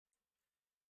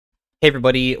Hey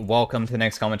everybody, welcome to the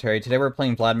next commentary. Today we're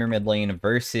playing Vladimir mid lane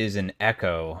versus an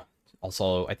Echo.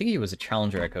 Also, I think he was a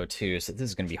Challenger Echo too, so this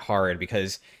is going to be hard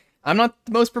because I'm not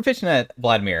the most proficient at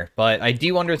Vladimir, but I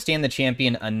do understand the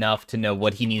champion enough to know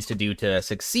what he needs to do to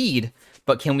succeed,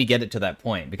 but can we get it to that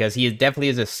point? Because he definitely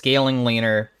is a scaling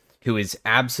laner who is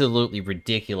absolutely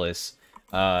ridiculous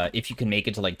if you can make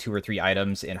it to like 2 or 3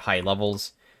 items in high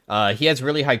levels. He has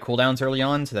really high cooldowns early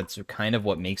on, so that's kind of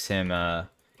what makes him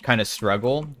kind of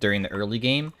struggle during the early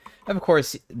game. Of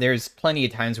course, there's plenty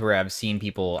of times where I've seen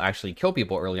people actually kill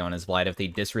people early on as Vlad if they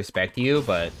disrespect you,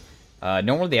 but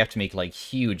normally they have to make like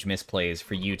huge misplays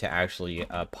for you to actually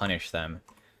punish them.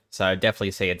 So I'd definitely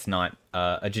say it's not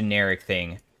a generic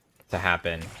thing to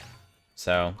happen.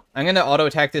 So I'm going to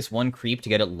auto-attack this one creep to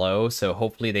get it low, so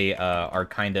hopefully they are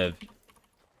kind of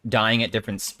dying at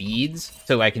different speeds,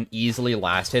 so I can easily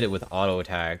last hit it with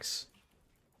auto-attacks.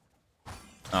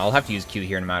 I'll have to use Q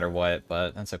here no matter what,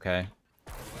 but that's okay.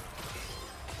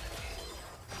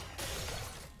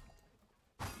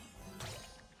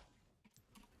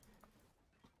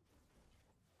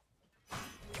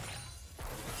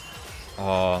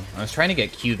 Oh, I was trying to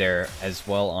get Q there as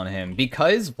well on him.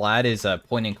 Because Vlad is a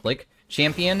point-and-click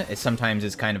champion, it sometimes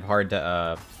is kind of hard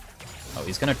to... Oh,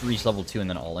 he's going to reach level 2 and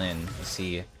then all in. Let's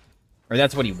see. Or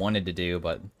that's what he wanted to do,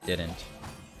 but didn't.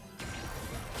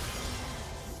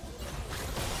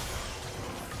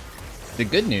 The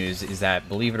good news is that,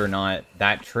 believe it or not,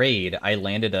 that trade, I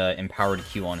landed a empowered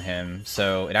Q on him,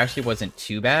 so it actually wasn't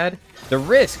too bad. The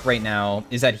risk right now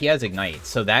is that he has Ignite,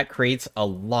 so that creates a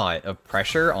lot of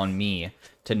pressure on me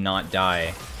to not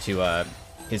die to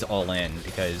his all-in,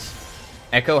 because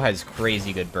Echo has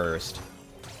crazy good burst.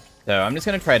 So I'm just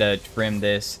going to try to trim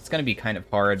this. It's going to be kind of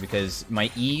hard because my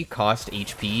E cost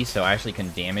HP, so I actually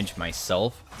can damage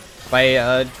myself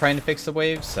by trying to fix the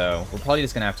wave, so we're probably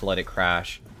just going to have to let it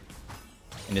crash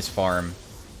in his farm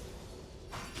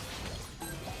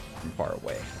from far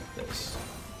away like this.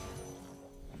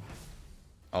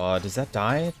 Does that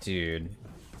die? Dude.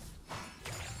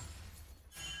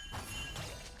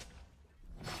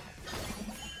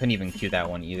 Couldn't even Q that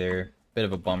one either. Bit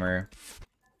of a bummer.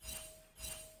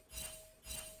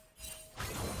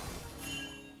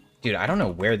 Dude, I don't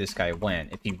know where this guy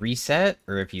went. If he reset,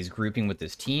 or if he's grouping with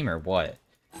his team, or what.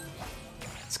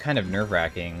 It's kind of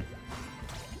nerve-wracking.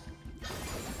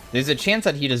 There's a chance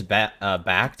that he just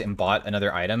backed and bought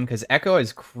another item, because Echo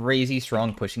has crazy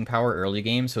strong pushing power early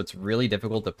game, so it's really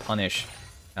difficult to punish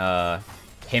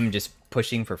him just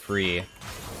pushing for free.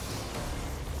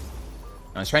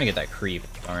 I was trying to get that creep.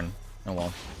 Darn. Oh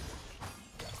well.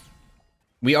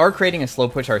 We are creating a slow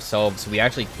push ourselves, so we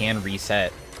actually can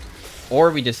reset.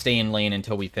 Or we just stay in lane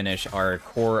until we finish our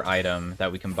core item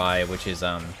that we can buy, which is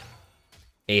a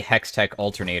Hextech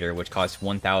Alternator, which costs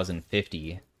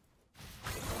 1,050.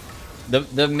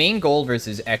 The main goal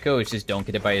versus Echo is just don't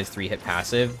get hit by his 3-hit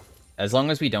passive. As long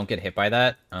as we don't get hit by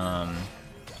that,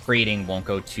 trading won't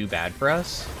go too bad for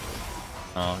us.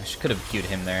 Oh, I could have queued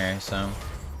him there, so...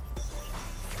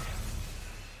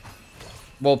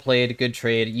 Well played, good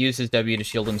trade. Used his W to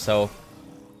shield himself.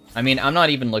 I mean, I'm not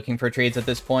even looking for trades at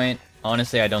this point.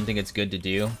 Honestly, I don't think it's good to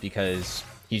do, because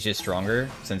he's just stronger,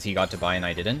 since he got to buy and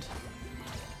I didn't.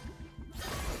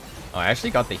 Oh, I actually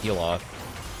got the heal off.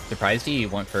 Surprised he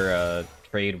went for a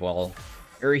trade while...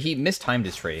 Or he mistimed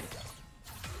his trade.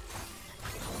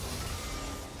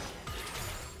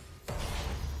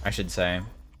 I should say.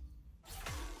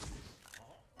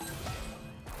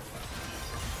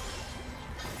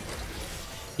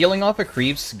 Healing off of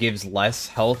creeps gives less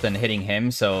health than hitting him,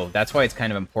 so that's why it's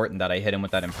kind of important that I hit him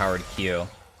with that empowered Q.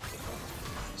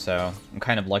 So, I'm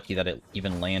kind of lucky that it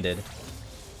even landed.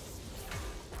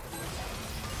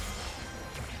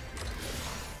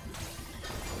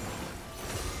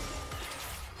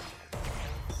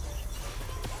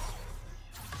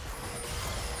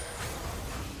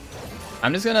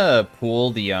 I'm just gonna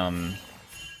pool the, Oh,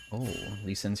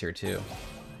 Lee Sin's here too.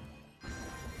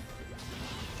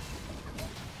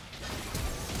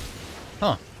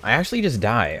 Huh. I actually just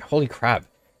die. Holy crap.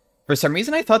 For some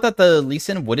reason, I thought that the Lee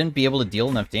Sin wouldn't be able to deal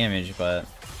enough damage, but...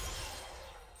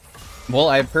 Well,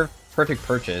 I have perfect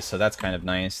purchase, so that's kind of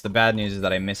nice. The bad news is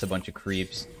that I miss a bunch of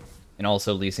creeps. And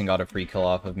also, Lee Sin got a free kill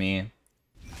off of me.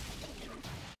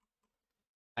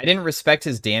 I didn't respect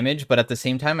his damage, but at the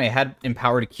same time, I had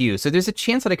empowered Q, so there's a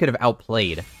chance that I could have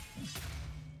outplayed.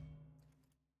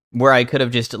 Where I could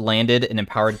have just landed an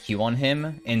empowered Q on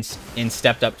him and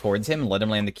stepped up towards him and let him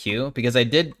land the Q, because I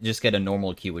did just get a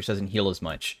normal Q, which doesn't heal as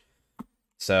much.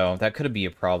 So that could be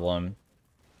a problem.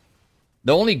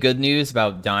 The only good news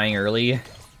about dying early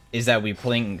is that we're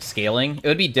playing scaling. It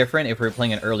would be different if we were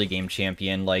playing an early game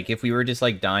champion. Like, if we were just,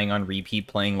 like, dying on repeat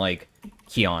playing, like,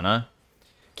 Kiana.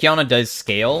 Kiana does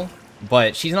scale,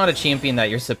 but she's not a champion that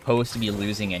you're supposed to be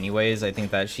losing anyways. I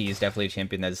think that she's definitely a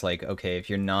champion that's like, okay, if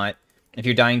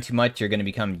you're dying too much, you're going to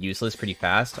become useless pretty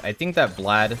fast. I think that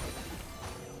Vlad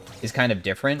is kind of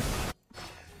different.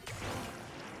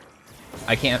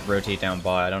 I can't rotate down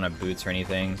bot. I don't have boots or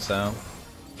anything, so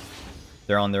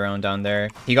they're on their own down there.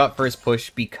 He got first push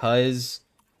because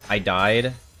I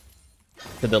died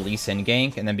to the Lee Sin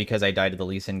gank, and then because I died to the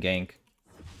Lee Sin gank,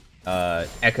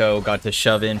 Echo got to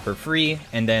shove in for free,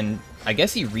 and then I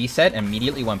guess he reset and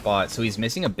immediately went bot, so he's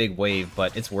missing a big wave,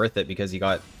 but it's worth it because he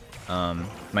got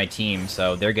my team,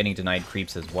 so they're getting denied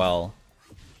creeps as well.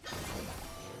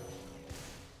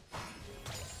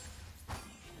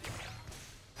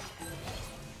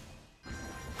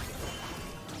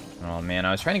 Oh man,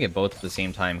 I was trying to get both at the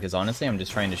same time, because honestly I'm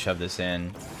just trying to shove this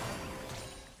in.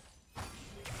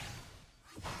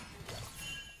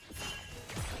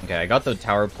 Okay, I got the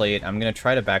tower plate. I'm going to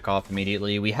try to back off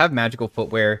immediately. We have magical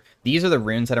footwear. These are the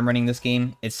runes that I'm running this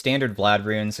game. It's standard Vlad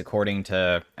runes according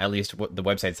to at least the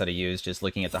websites that I use, just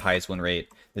looking at the highest win rate.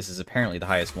 This is apparently the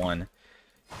highest one.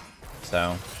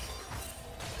 So,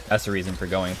 that's the reason for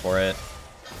going for it.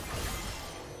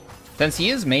 Since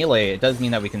he is melee, it does mean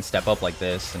that we can step up like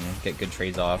this and get good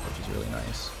trades off, which is really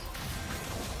nice.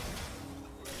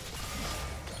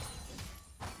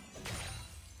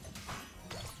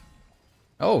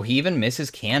 Oh, he even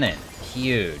misses cannon.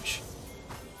 Huge.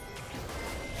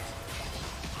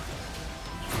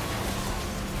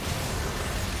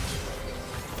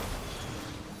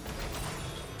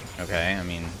 Okay, I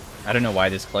mean, I don't know why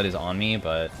this Kled is on me,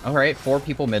 but... Alright, 4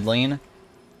 people mid lane.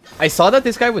 I saw that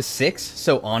this guy was 6,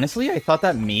 so honestly, I thought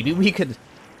that maybe we could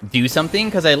do something,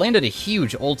 because I landed a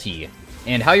huge ulti.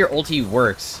 And how your ulti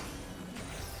works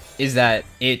is that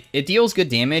it deals good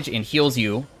damage and heals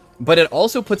you, but it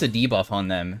also puts a debuff on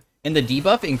them. And the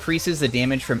debuff increases the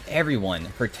damage from everyone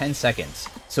for 10 seconds.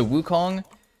 So Wukong,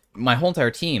 my whole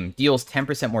entire team, deals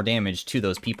 10% more damage to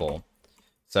those people.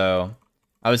 So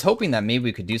I was hoping that maybe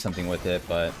we could do something with it,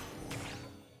 but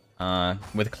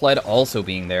with Kled also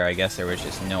being there, I guess there was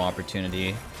just no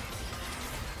opportunity.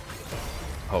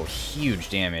 Oh, huge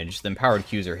damage. The empowered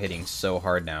Qs are hitting so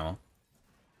hard now.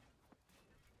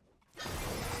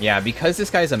 Yeah, because this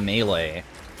guy's a melee,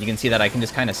 you can see that I can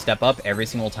just kind of step up every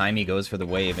single time he goes for the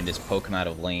wave and just poke him out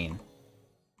of lane.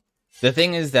 The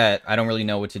thing is that I don't really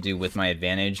know what to do with my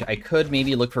advantage. I could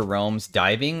maybe look for roams.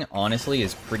 Diving, honestly,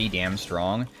 is pretty damn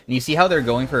strong. And you see how they're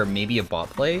going for maybe a bot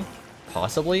play?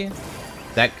 Possibly.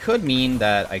 That could mean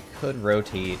that I could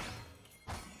rotate.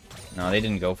 No, they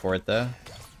didn't go for it, though.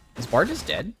 Is Bard just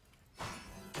dead?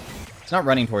 It's not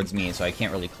running towards me, so I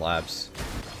can't really collapse.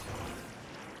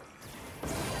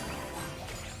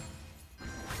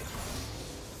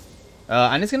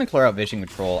 I'm just going to clear out Vision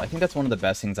Control. I think that's one of the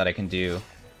best things that I can do.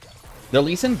 The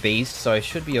Lee Sin based, so I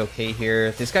should be okay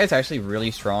here. This guy's actually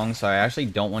really strong, so I actually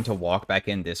don't want to walk back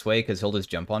in this way, because he'll just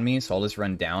jump on me, so I'll just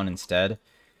run down instead.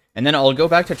 And then I'll go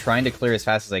back to trying to clear as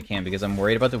fast as I can, because I'm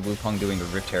worried about the Wukong doing the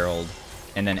Rift Herald,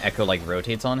 and then Echo, like,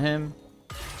 rotates on him.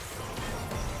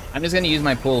 I'm just going to use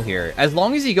my pull here. As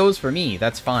long as he goes for me,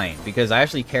 that's fine, because I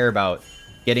actually care about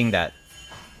getting that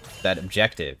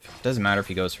objective. It doesn't matter if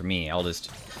he goes for me, I'll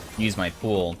just use my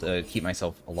pool to keep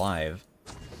myself alive.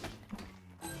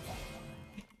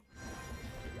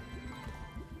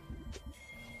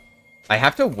 I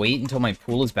have to wait until my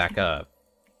pool is back up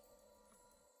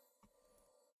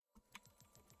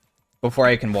before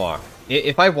I can walk.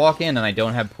 If I walk in and I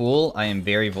don't have pool, I am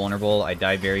very vulnerable. I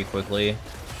die very quickly.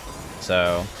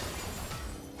 So...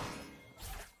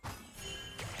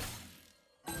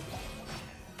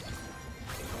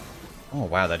 Oh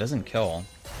wow, that doesn't kill.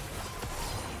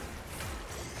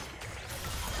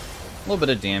 A little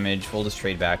bit of damage. We'll just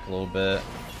trade back a little bit.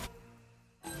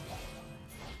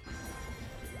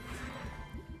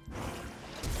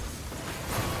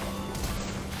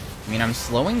 I mean, I'm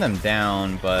slowing them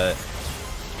down, but...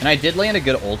 And I did land a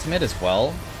good ultimate as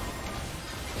well.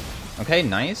 Okay,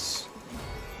 nice.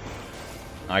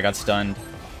 Oh, I got stunned.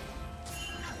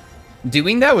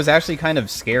 Doing that was actually kind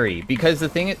of scary, because the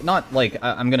thing... Not like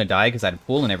I'm gonna die because I had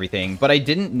pool and everything, but I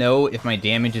didn't know if my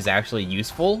damage is actually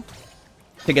useful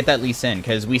to get that Lee Sin,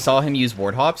 because we saw him use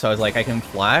Ward Hop, so I was like, I can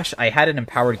flash. I had an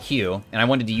empowered Q, and I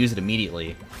wanted to use it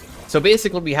immediately. So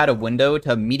basically, we had a window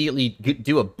to immediately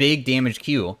do a big damage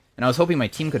Q, and I was hoping my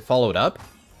team could follow it up,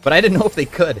 but I didn't know if they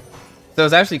could. So I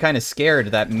was actually kind of scared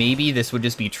that maybe this would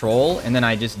just be troll, and then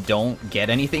I just don't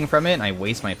get anything from it, and I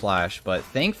waste my flash. But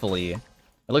thankfully, it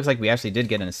looks like we actually did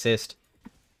get an assist.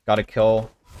 Got a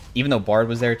kill. Even though Bard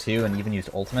was there too, and even used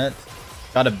ultimate.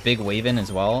 Got a big wave in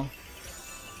as well.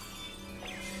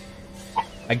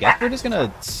 I guess we're just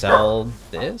gonna sell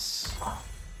this.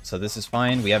 So this is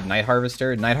fine. We have Night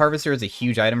Harvester. Night Harvester is a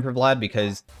huge item for Vlad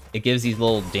because it gives these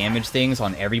little damage things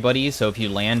on everybody. So if you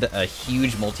land a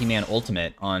huge multi-man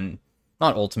ultimate on...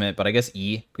 Not ultimate, but I guess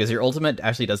E. Because your ultimate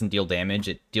actually doesn't deal damage.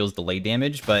 It deals delayed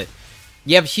damage, but...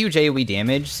 You have huge AoE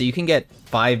damage, so you can get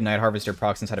 5 Night Harvester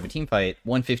procs inside of a team fight,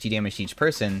 150 damage to each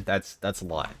person. That's a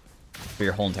lot for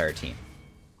your whole entire team.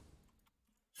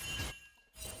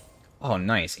 Oh,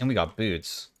 nice. And we got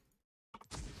boots.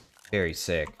 Very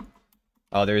sick.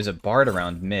 Oh, there's a Bard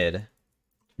around mid.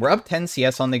 We're up 10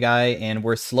 CS on the guy, and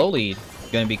we're slowly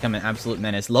going to become an absolute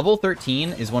menace. Level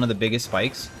 13 is one of the biggest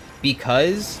spikes,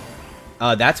 because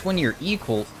that's when your E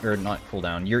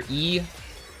your E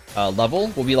level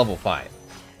will be level 5.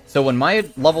 So when my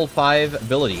level 5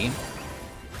 ability,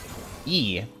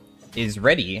 E, is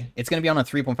ready, it's going to be on a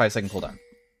 3.5 second cooldown.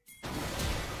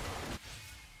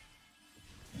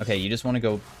 Okay, you just want to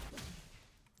go...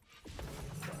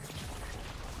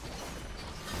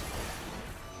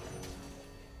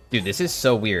 Dude, this is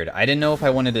so weird. I didn't know if I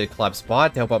wanted to collapse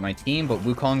bot to help out my team, but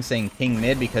Wukong's saying ping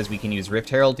mid because we can use Rift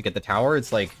Herald to get the tower.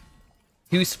 It's like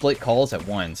 2 split calls at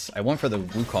once. I went for the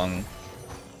Wukong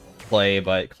play,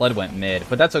 but Kled went mid.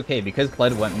 But that's okay, because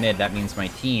Kled went mid, that means my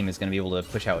team is going to be able to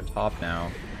push out top now.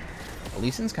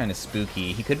 Lee Sin's kind of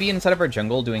spooky. He could be inside of our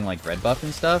jungle doing like red buff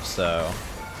and stuff, so...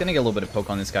 Gonna get a little bit of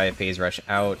poke on this guy, phase rush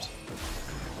out.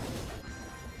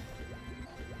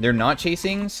 They're not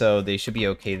chasing, so they should be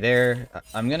okay there.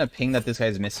 I'm gonna ping that this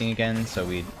guy's missing again, so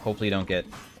we hopefully don't get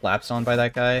collapsed on by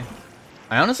that guy.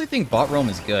 I honestly think bot roam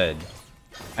is good.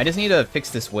 I just need to fix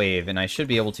this wave, and I should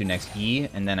be able to next E,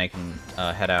 and then I can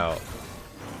head out.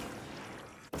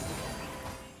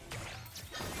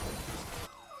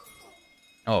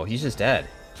 Oh, he's just dead.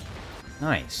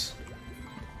 Nice.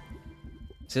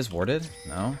 Is this warded?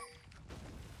 No.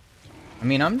 I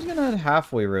mean, I'm just gonna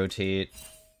halfway rotate.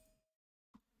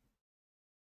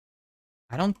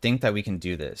 I don't think that we can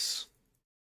do this.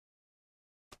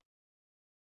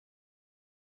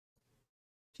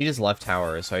 He just left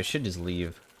tower, so I should just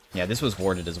leave. Yeah, this was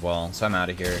warded as well, so I'm out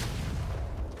of here.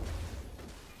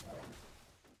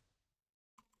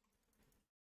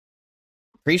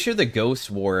 Pretty sure the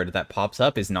ghost ward that pops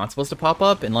up is not supposed to pop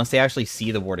up unless they actually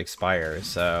see the ward expire,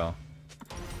 so...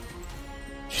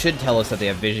 Should tell us that they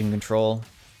have vision control.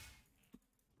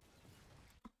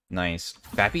 Nice.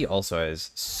 Fappy also has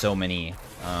so many,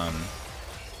 I'm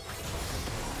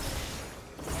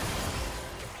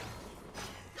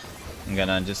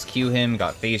gonna just Q him,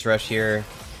 got phase rush here.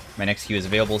 My next Q is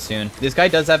available soon. This guy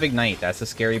does have Ignite, that's the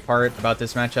scary part about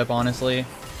this matchup, honestly.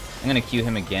 I'm gonna Q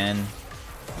him again.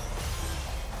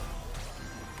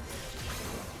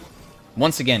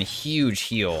 Once again, huge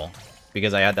heal,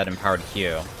 because I had that empowered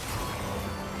Q.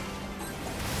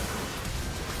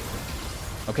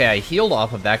 Okay, I healed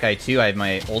off of that guy too. I have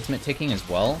my ultimate ticking as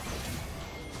well.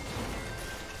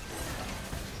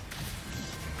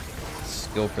 Let's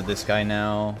go for this guy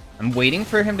now. I'm waiting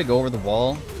for him to go over the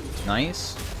wall.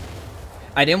 Nice.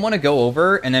 I didn't want to go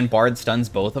over, and then Bard stuns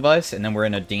both of us, and then we're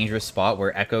in a dangerous spot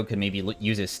where Echo could maybe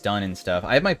use his stun and stuff.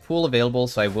 I have my pool available,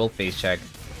 so I will face check.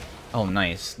 Oh,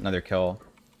 nice. Another kill.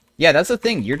 Yeah, that's the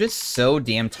thing. You're just so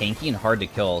damn tanky and hard to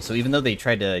kill, so even though they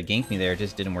tried to gank me there, it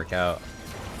just didn't work out.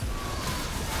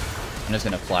 I'm just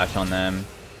gonna flash on them.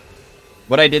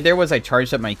 What I did there was I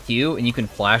charged up my Q, and you can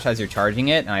flash as you're charging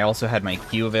it, and I also had my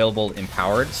Q available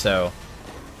empowered, so...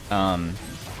 the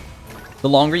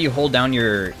longer you hold down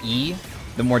your E,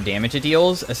 the more damage it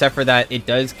deals, except for that it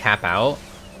does cap out.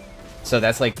 So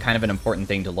that's like kind of an important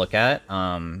thing to look at.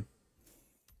 I'll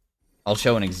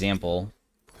show an example.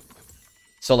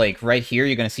 So like right here,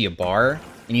 you're gonna see a bar,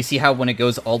 and you see how when it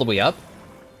goes all the way up,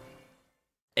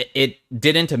 it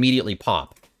didn't immediately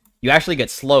pop. You actually get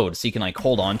slowed, so you can like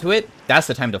hold on to it. That's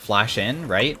the time to flash in,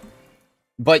 right?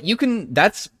 But you can,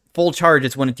 that's full charge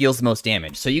is when it deals the most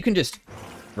damage. So you can just,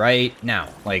 right now,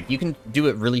 like you can do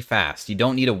it really fast. You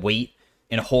don't need to wait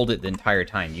and hold it the entire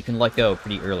time. You can let go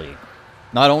pretty early.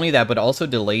 Not only that, but also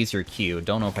delays your Q.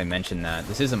 Don't know if I mentioned that.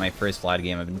 This isn't my first Vlad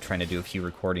game. I've been trying to do a few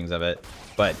recordings of it.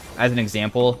 But as an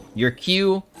example, your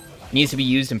Q needs to be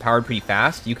used and powered pretty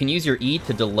fast. You can use your E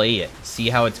to delay it. See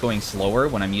how it's going slower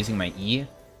when I'm using my E?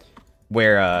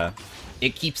 Where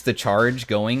it keeps the charge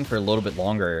going for a little bit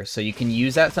longer. So you can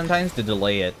use that sometimes to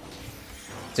delay it.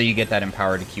 So you get that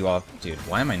empowered Q off. Dude,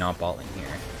 why am I not balling here?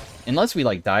 Unless we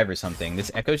like dive or something.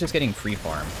 This Echo's just getting free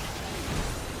farm.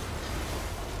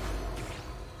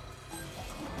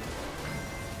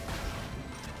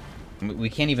 We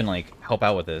can't even like help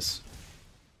out with this.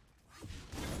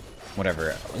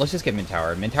 Whatever. Let's just get mid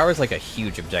tower. Mid tower is like a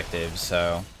huge objective,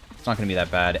 so it's not going to be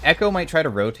that bad. Echo might try to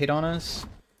rotate on us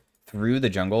through the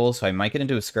jungle, so I might get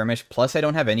into a skirmish. Plus, I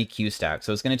don't have any Q stack,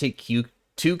 so it's going to take 2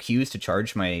 Qs to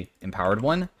charge my empowered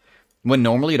one, when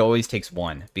normally it always takes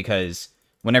 1, because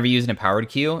whenever you use an empowered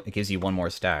Q, it gives you 1 more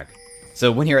stack.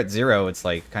 So when you're at 0, it's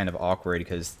like kind of awkward,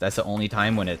 because that's the only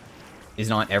time when it is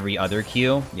not every other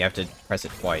Q. You have to press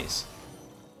it twice.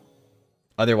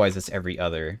 Otherwise, it's every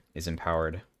other is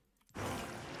empowered.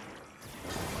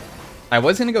 I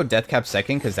was going to go Death Cap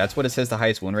second, because that's what it says the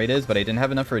highest win rate is, but I didn't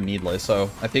have enough for a Needless, so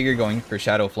I figured going for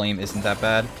Shadow Flame isn't that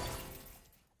bad.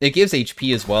 It gives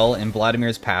HP as well, and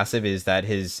Vladimir's passive is that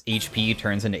his HP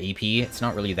turns into AP. It's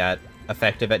not really that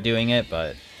effective at doing it,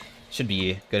 but should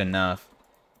be good enough.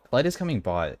 Kled is coming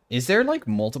bot. Is there, like,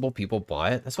 multiple people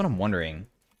bot? That's what I'm wondering.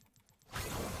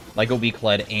 Like, OB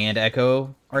Kled and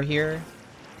Echo are here?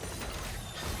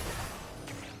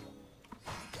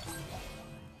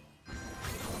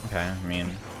 Okay, I mean...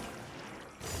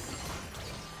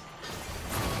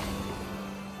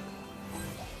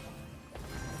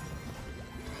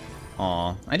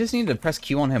 Aw, I just needed to press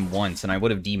Q on him once and I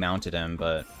would have demounted him,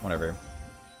 but whatever.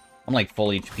 I'm like full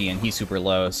HP and he's super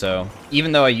low, so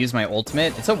even though I use my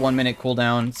ultimate, it's a 1 minute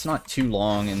cooldown, it's not too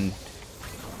long, and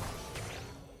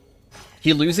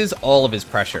he loses all of his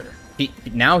pressure.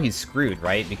 Now he's screwed,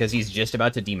 right? Because he's just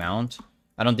about to demount.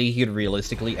 I don't think he could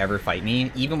realistically ever fight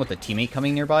me. Even with a teammate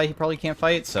coming nearby, he probably can't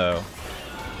fight, so...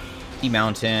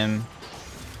 Demount him.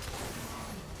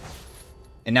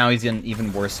 And now he's in an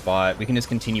even worse spot. We can just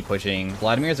continue pushing.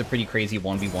 Vladimir is a pretty crazy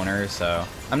 1v1er, so...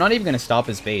 I'm not even going to stop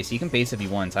his base. He can base if he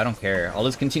wants. I don't care. I'll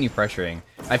just continue pressuring.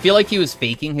 I feel like he was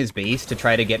faking his base to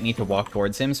try to get me to walk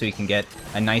towards him so he can get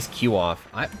a nice Q off.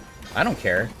 I don't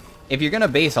care. If you're going to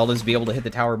base, I'll just be able to hit the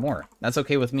tower more. That's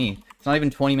okay with me. It's not even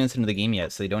 20 minutes into the game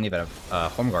yet, so they don't even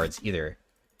have home guards either.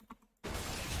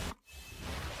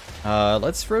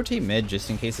 Let's rotate mid just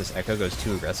in case this Echo goes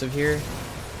too aggressive here.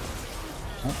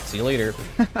 Oh, see you later.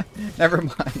 Never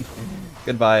mind.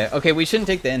 Goodbye. Okay, we shouldn't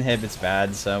take the inhib. It's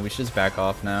bad, so we should just back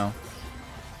off now.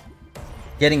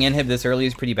 Getting inhib this early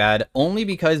is pretty bad, only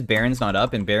because Baron's not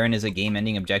up, and Baron is a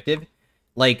game-ending objective.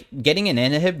 Like, getting an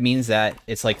inhib means that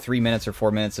it's like 3 minutes or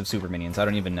 4 minutes of super minions. I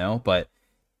don't even know, but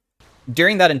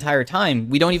during that entire time,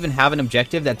 we don't even have an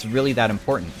objective that's really that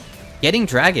important. Getting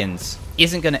dragons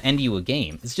isn't going to end you a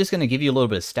game. It's just going to give you a little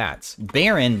bit of stats.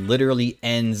 Baron literally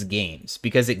ends games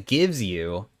because it gives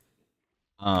you...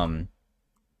 it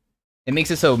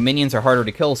makes it so minions are harder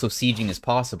to kill, so sieging is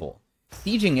possible.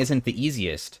 Sieging isn't the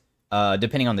easiest,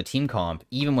 depending on the team comp,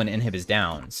 even when inhib is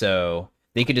down. So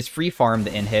they could just free farm the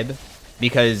inhib,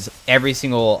 because every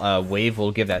single wave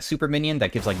will give that super minion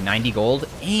that gives like 90 gold,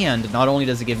 and not only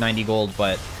does it give 90 gold,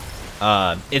 but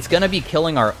it's going to be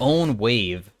killing our own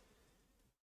wave.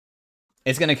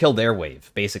 It's going to kill their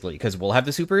wave, basically, because we'll have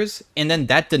the supers, and then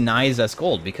that denies us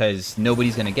gold, because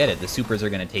nobody's going to get it. The supers are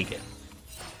going to take it.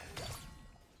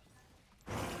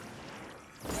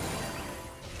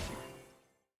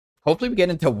 Hopefully we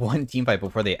get into one team fight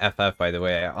before they FF, by the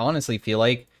way. I honestly feel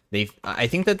like I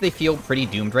think that they feel pretty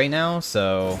doomed right now,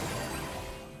 so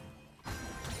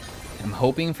I'm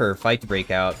hoping for a fight to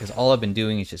break out, because all I've been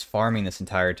doing is just farming this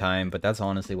entire time, but that's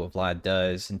honestly what Vlad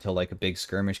does until like a big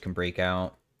skirmish can break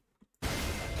out.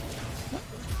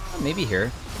 Maybe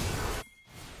here.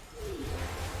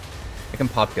 I can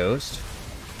pop Ghost.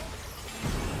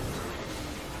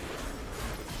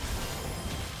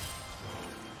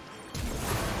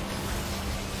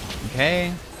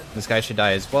 Okay, this guy should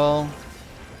die as well.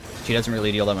 She doesn't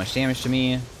really deal that much damage to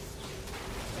me.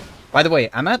 By the way,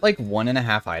 I'm at like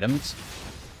 1.5 items.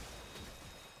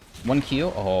 1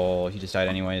 Q. Oh, he just died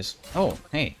anyways. Oh,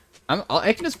 hey.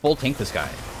 I can just full tank this guy.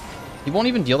 He won't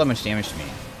even deal that much damage to me.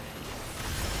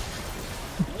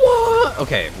 What?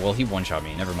 Okay, well, he one-shot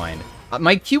me. Never mind.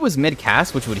 My Q was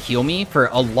mid-cast, which would heal me for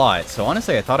a lot. So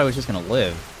honestly, I thought I was just going to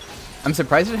live. I'm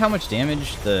surprised at how much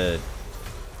damage the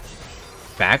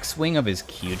backswing of his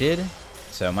Q did.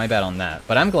 So my bad on that.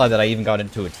 But I'm glad that I even got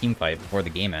into a team fight before the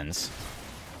game ends.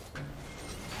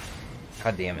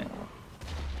 God damn it.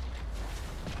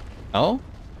 Oh?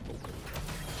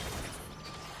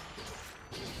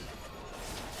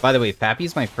 By the way,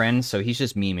 Fappy's my friend, so he's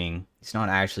just memeing. He's not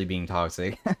actually being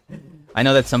toxic. I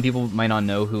know that some people might not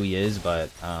know who he is,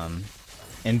 but,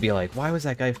 and be like, why was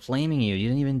that guy flaming you? You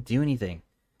didn't even do anything.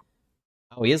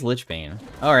 Oh, he is Lichbane.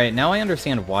 Alright, now I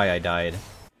understand why I died.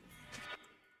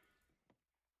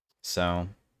 So...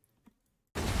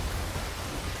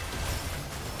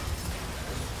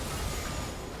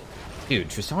 Dude,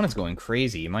 Tristan is going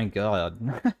crazy, my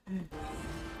god.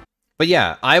 But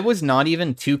yeah, I was not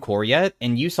even 2 core yet,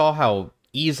 and you saw how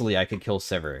easily I could kill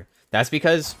Sivir. That's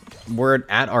because we're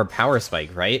at our power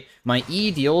spike, right? My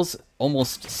E deals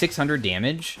almost 600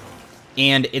 damage,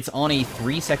 and it's on a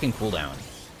 3-second cooldown.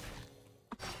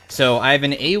 So I have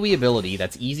an AoE ability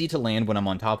that's easy to land when I'm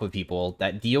on top of people,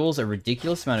 that deals a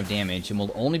ridiculous amount of damage, and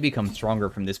will only become stronger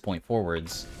from this point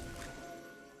forwards.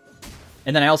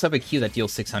 And then I also have a Q that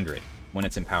deals 600 when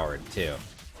it's empowered, too.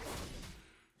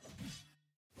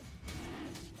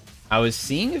 I was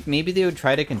seeing if maybe they would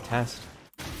try to contest.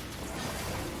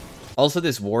 Also,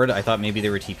 this ward, I thought maybe they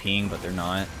were TPing, but they're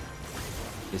not.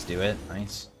 Just do it.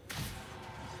 Nice.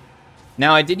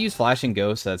 Now, I did use Flash and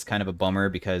Ghost, so that's kind of a bummer,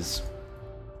 because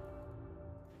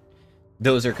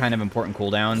those are kind of important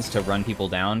cooldowns to run people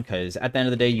down, because at the end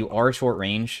of the day, you are short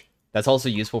range. That's also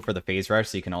useful for the phase rush,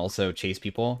 so you can also chase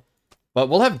people. But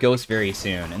we'll have Ghost very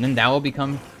soon, and then that will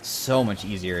become so much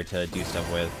easier to do stuff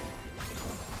with.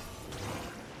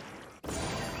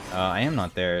 I am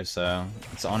not there, so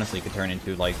it's honestly could turn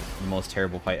into, like, the most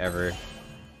terrible fight ever.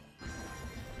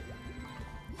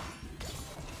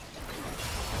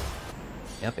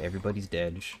 Yep, everybody's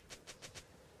dead.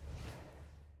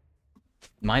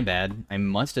 My bad. I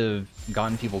must have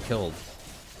gotten people killed.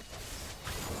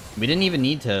 We didn't even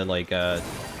need to, like,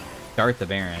 start the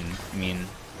Baron. I mean,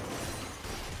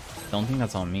 don't think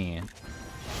that's on me.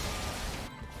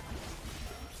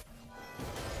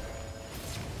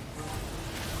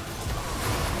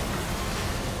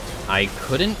 I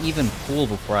couldn't even pull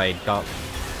before I got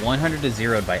 100 to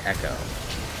 0'd by Echo.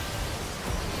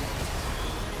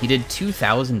 He did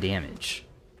 2,000 damage.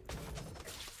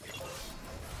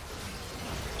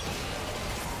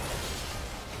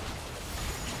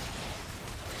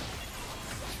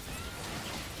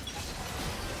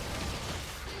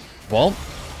 Well,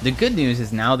 the good news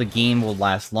is now the game will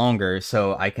last longer,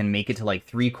 so I can make it to like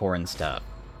 3 core and stuff.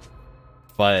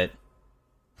 But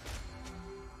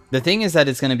the thing is that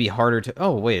it's going to be harder to...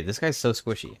 Oh, wait, this guy's so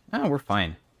squishy. Oh, we're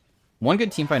fine. One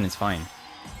good team fight and it's fine.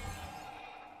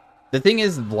 The thing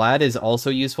is, Vlad is also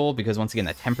useful because, once again,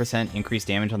 that 10% increased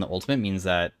damage on the ultimate means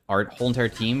that our whole entire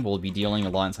team will be dealing a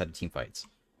lot inside of team fights.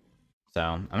 So,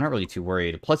 I'm not really too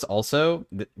worried. Plus, also,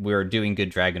 we're doing good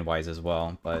dragon-wise as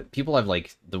well. But people have,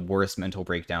 like, the worst mental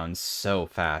breakdowns so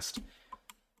fast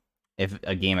if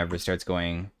a game ever starts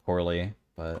going poorly.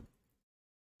 But...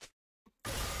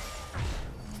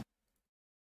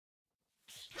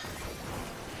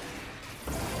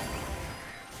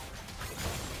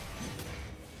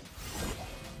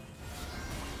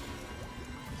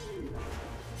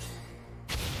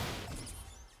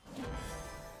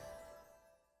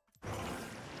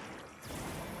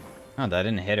 Oh, that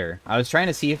didn't hit her. I was trying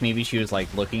to see if maybe she was,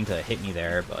 like, looking to hit me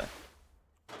there, but...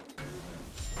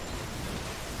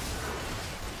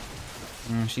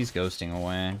 she's ghosting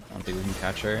away. I don't think we can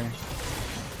catch her.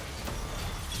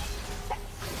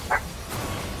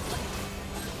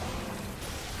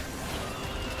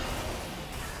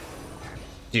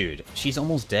 Dude, she's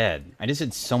almost dead. I just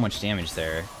did so much damage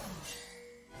there.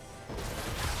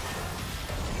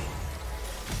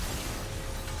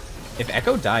 If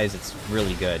Echo dies, it's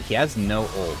really good. He has no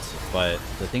ult, but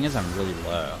the thing is I'm really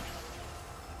low.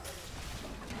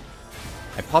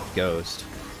 I popped Ghost.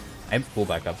 I have pull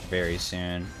back up very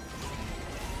soon.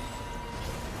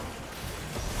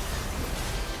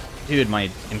 Dude, my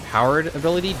empowered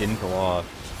ability didn't go off.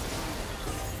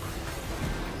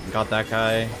 Got that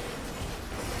guy.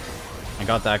 I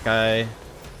got that guy.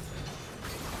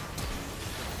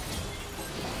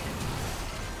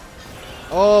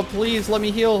 Oh, please, let me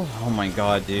heal. Oh my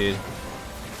god, dude.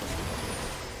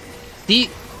 See,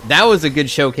 that was a good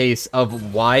showcase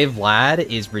of why Vlad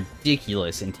is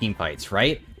ridiculous in team fights,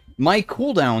 right? My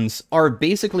cooldowns are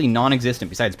basically non-existent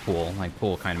besides pool. Like,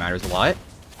 pool kind of matters a lot.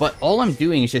 But all I'm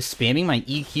doing is just spamming my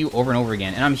EQ over and over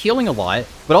again. And I'm healing a lot,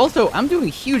 but also I'm doing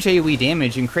huge AoE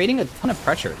damage and creating a ton of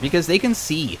pressure because they can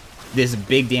see this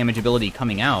big damage ability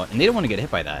coming out, and they don't want to get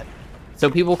hit by that. So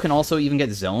people can also even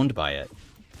get zoned by it.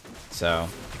 So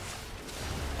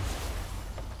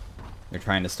they're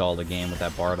trying to stall the game with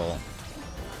that Bartle.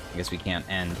 I guess we can't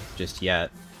end just yet.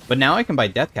 But now I can buy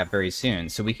Death Cap very soon,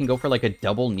 so we can go for like a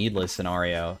double needless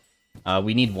scenario.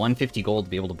 We need 150 gold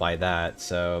to be able to buy that,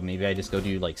 so maybe I just go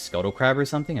do like Scuttle Crab or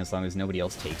something, as long as nobody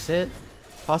else takes it,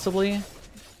 possibly.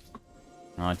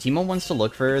 Teemo wants to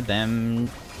look for them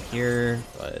here,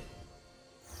 but...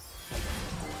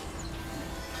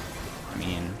 I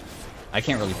mean, I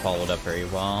can't really follow it up very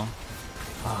well.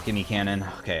 Oh, give me cannon.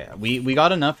 Okay, we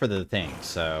got enough for the thing,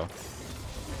 so...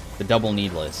 The double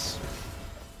needless.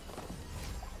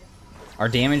 Our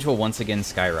damage will once again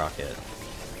skyrocket.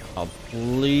 Oh,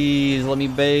 please, let me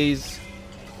base.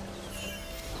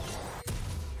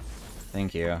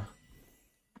 Thank you.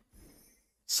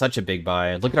 Such a big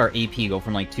buy. Look at our AP go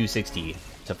from like 260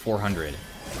 to 400.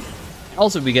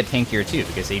 Also, we get tankier too,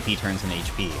 because AP turns into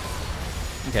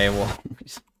HP. Okay, well...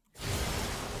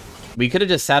 we could have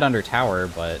just sat under tower,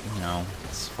 but, you know,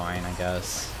 it's fine, I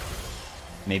guess.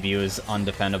 Maybe it was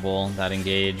undefendable, that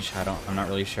engage. I'm not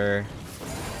really sure.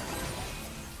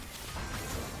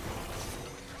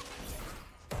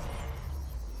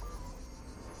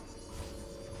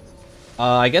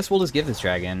 I guess we'll just give this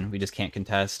dragon. We just can't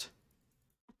contest.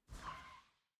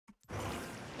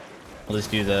 We'll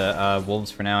just do the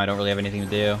wolves for now. I don't really have anything to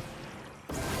do.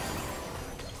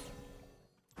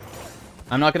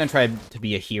 I'm not going to try to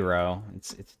be a hero.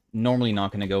 It's normally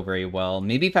not going to go very well.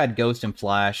 Maybe if I had Ghost and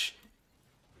Flash,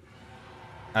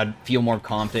 I'd feel more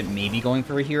confident maybe going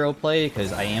for a hero play,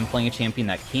 because I am playing a champion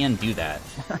that can do that.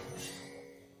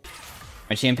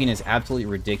 My champion is absolutely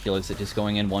ridiculous at just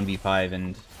going in 1v5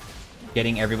 and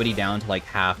getting everybody down to like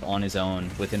half on his own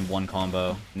within one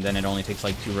combo, and then it only takes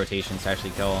like 2 rotations to actually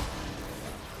kill.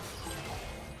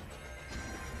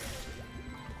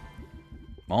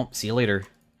 Well, see you later,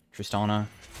 Tristana.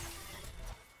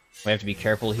 We have to be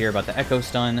careful here about the Echo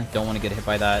Stun. Don't want to get hit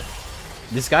by that.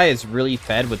 This guy is really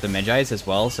fed with the Medjais as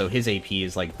well, so his AP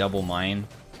is like double mine.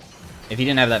 If he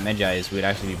didn't have that Medjais, we would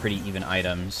actually be pretty even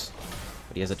items.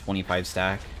 But he has a 25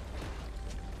 stack.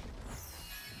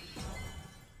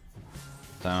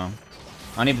 So, I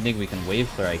don't even think we can wave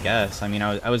clear, I guess. I mean,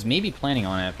 I was maybe planning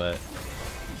on it, but...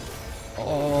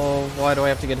 oh, why do I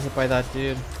have to get hit by that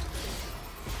dude?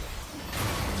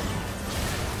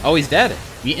 Oh, he's dead.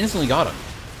 We instantly got him.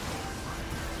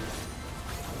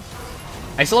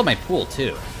 I still have my pool,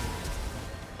 too.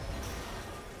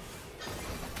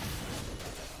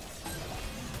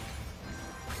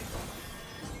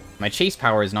 My chase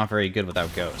power is not very good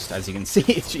without Ghost. As you can see,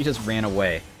 she just ran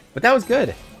away. But that was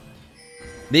good.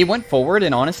 They went forward,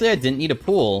 and honestly, I didn't need a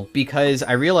pool, because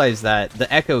I realized that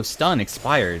the Echo Stun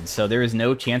expired, so there is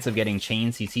no chance of getting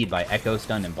chain CC'd by Echo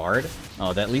Stun and Bard.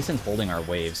 Oh, that Lee Sin's holding our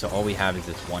wave, so all we have is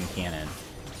this one cannon.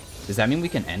 Does that mean we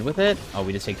can end with it? Oh,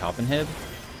 we just take top inhib?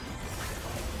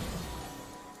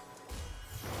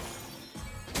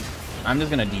 I'm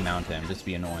just gonna demount him, just to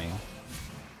be annoying.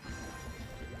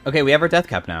 Okay, we have our death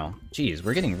cap now. Jeez,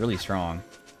 we're getting really strong.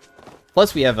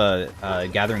 Plus, we have a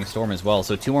Gathering Storm as well,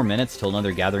 so 2 more minutes till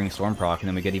another Gathering Storm proc, and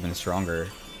then we get even stronger.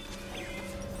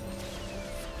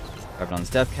 Abaddon's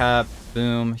death cap,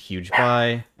 boom, huge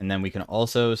buy, and then we can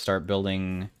also start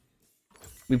building...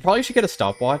 we probably should get a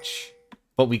stopwatch,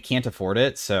 but we can't afford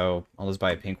it, so I'll just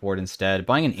buy a pink ward instead.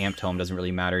 Buying an amp tome doesn't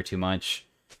really matter too much.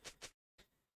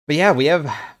 But yeah, we have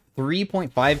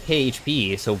 3.5k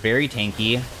HP, so very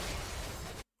tanky.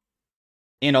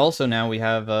 And also now we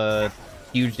have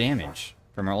huge damage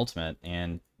from our ultimate,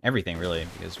 and everything, really,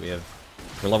 because we're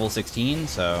level 16,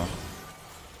 so...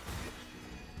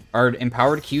 our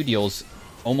empowered Q deals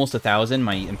almost 1,000,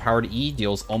 my empowered E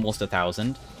deals almost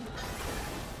 1,000.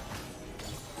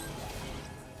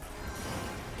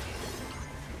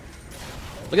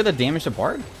 Look at the damage to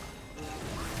Bard.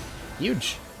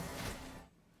 Huge.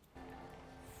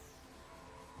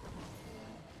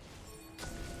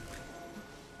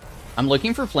 I'm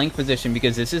looking for flank position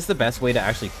because this is the best way to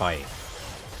actually fight.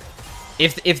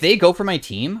 If they go for my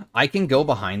team, I can go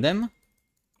behind them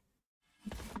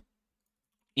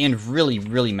and really,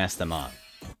 really mess them up.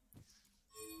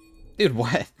 Dude,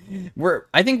 what?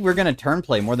 I think we're gonna turn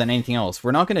play more than anything else.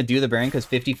 We're not gonna do the Baron because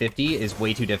 50-50 is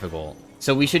way too difficult.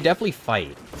 So we should definitely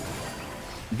fight.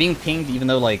 Being pinged, even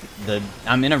though like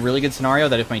I'm in a really good scenario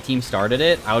that if my team started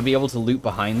it, I would be able to loot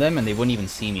behind them and they wouldn't even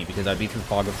see me because I'd be through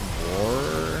Fog of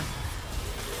War.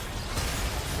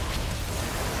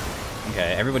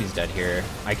 Okay, everybody's dead here.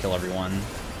 I kill everyone.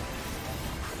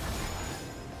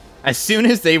 As soon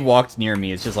as they walked near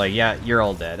me, it's just like, yeah, you're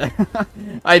all dead.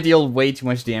 I deal way too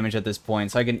much damage at this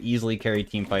point, so I can easily carry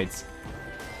team fights.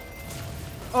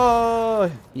 Oh,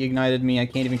 he ignited me. I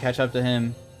can't even catch up to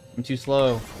him. I'm too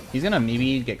slow. He's gonna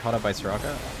maybe get caught up by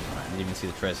Soraka. I didn't even see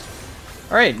the Trist.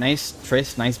 Alright, nice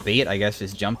Trist, nice bait, I guess,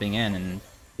 just jumping in and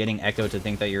getting Echo to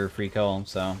think that you're a free kill,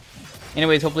 so...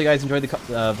 anyways, hopefully you guys enjoyed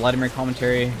the Vladimir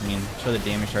commentary. I mean, show the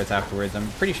damage charts afterwards. I'm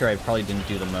pretty sure I probably didn't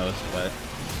do the most, but...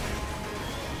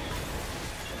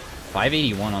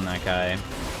 581 on that guy.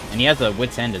 And he has a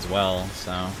Wit's End as well,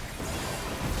 so...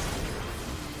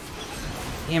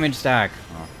 damage stack.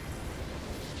 Oh.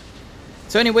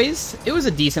 So anyways, it was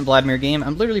a decent Vladimir game.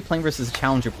 I'm literally playing versus a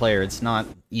challenger player. It's not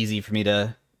easy for me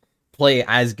to play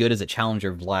as good as a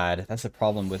challenger Vlad. That's the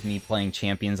problem with me playing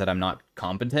champions that I'm not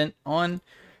competent on.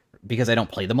 Because I don't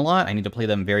play them a lot. I need to play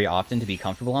them very often to be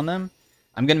comfortable on them.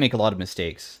 I'm going to make a lot of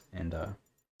mistakes. And,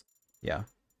 yeah.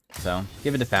 So,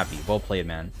 give it to Fappy. Well played,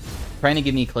 man. Trying to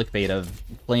give me clickbait of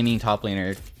flaming top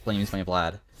laner flames my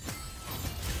Vlad,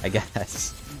 I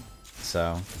guess.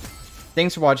 So,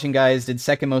 thanks for watching, guys. Did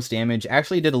second most damage.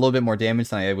 Actually did a little bit more damage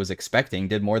than I was expecting.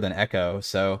 Did more than Echo.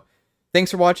 So, thanks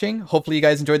for watching. Hopefully you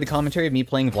guys enjoyed the commentary of me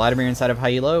playing Vladimir inside of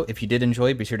high elo. If you did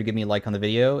enjoy, be sure to give me a like on the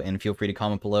video, and feel free to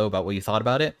comment below about what you thought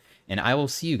about it. And I will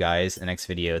see you guys in the next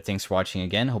video. Thanks for watching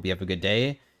again. Hope you have a good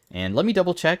day. And let me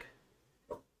double check.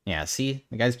 Yeah, see?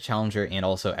 The guy's Challenger and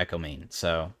also Echo main.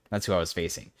 So, that's who I was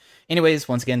facing. Anyways,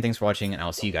 once again, thanks for watching, and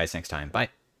I'll see you guys next time. Bye.